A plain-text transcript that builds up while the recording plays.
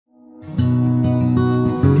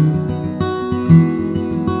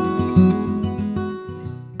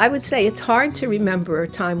I would say it's hard to remember a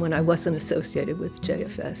time when I wasn't associated with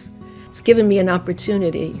JFS. It's given me an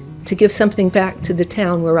opportunity to give something back to the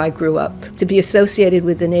town where I grew up, to be associated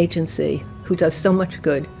with an agency who does so much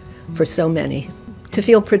good for so many, to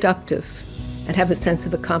feel productive and have a sense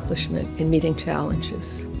of accomplishment in meeting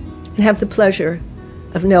challenges, and have the pleasure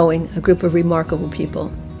of knowing a group of remarkable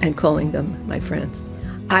people and calling them my friends.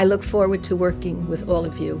 I look forward to working with all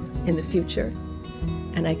of you in the future,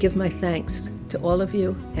 and I give my thanks to all of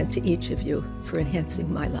you and to each of you for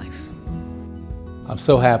enhancing my life. I'm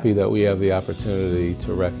so happy that we have the opportunity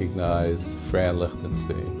to recognize Fran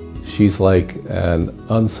Liechenstein. She's like an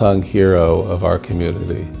unsung hero of our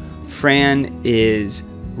community. Fran is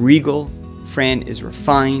regal, Fran is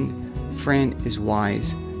refined, Fran is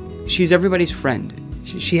wise. She's everybody's friend.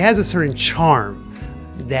 She has a certain charm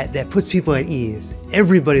that puts people at ease.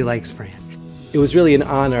 Everybody likes Fran. It was really an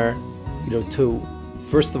honor, to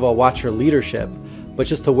first of all watch her leadership, but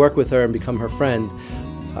just to work with her and become her friend.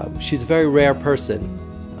 She's a very rare person.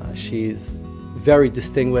 She's very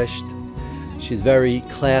distinguished, she's very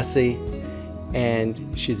classy, and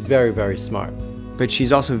she's very, very smart. But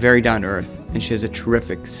she's also very down to earth, and she has a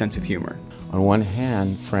terrific sense of humor. On one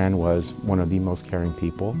hand, Fran was one of the most caring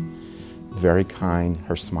people, very kind.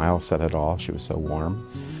 Her smile said it all. She was so warm.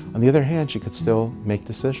 On the other hand, she could still make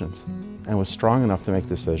decisions and was strong enough to make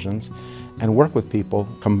decisions and work with people,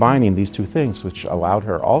 combining these two things, which allowed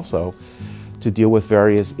her also to deal with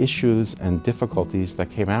various issues and difficulties that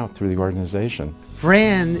came out through the organization.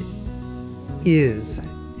 Fran is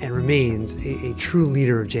and remains a true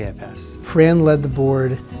leader of JFS. Fran led the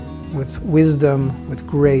board with wisdom, with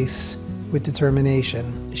grace, with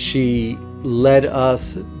determination. She led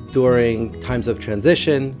us during times of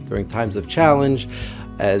transition, during times of challenge.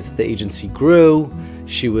 As the agency grew,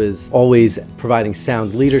 she was always providing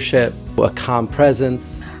sound leadership, a calm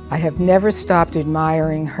presence. I have never stopped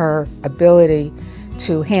admiring her ability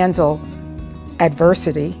to handle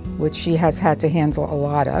adversity, which she has had to handle a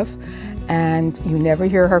lot of, and you never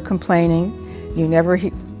hear her complaining. You never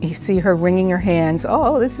you see her wringing her hands,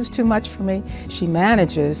 oh, this is too much for me. She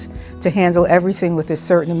manages to handle everything with a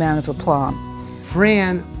certain amount of aplomb.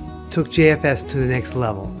 Fran took JFS to the next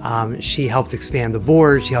level. She helped expand the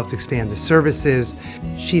board, she helped expand the services.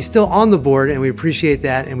 She's still on the board, and we appreciate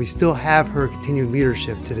that, and we still have her continued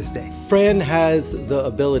leadership to this day. Fran has the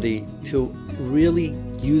ability to really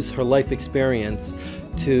use her life experience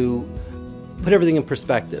to put everything in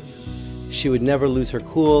perspective. She would never lose her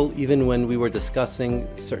cool, even when we were discussing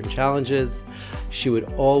certain challenges. She would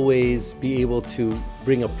always be able to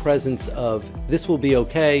bring a presence of, this will be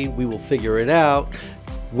okay, we will figure it out.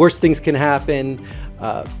 Worst things can happen,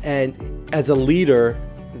 and as a leader,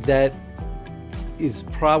 that is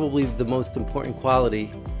probably the most important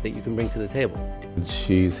quality that you can bring to the table.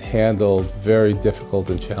 She's handled very difficult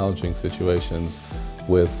and challenging situations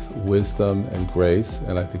with wisdom and grace,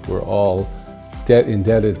 and I think we're all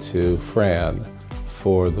indebted to Fran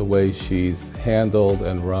for the way she's handled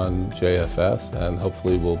and run JFS, and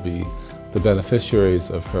hopefully we'll be the beneficiaries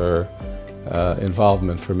of her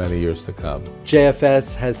involvement for many years to come.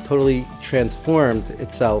 JFS has totally transformed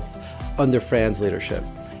itself under Fran's leadership,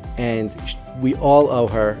 and we all owe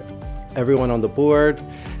her, everyone on the board,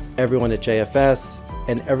 everyone at JFS,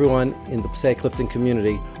 and everyone in the Passaic Clifton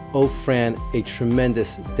community owe Fran a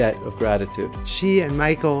tremendous debt of gratitude. She and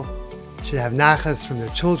Michael should have nachas from their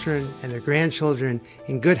children and their grandchildren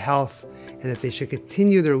in good health, and that they should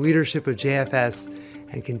continue their leadership of JFS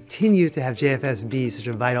and continue to have JFS be such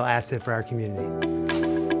a vital asset for our community.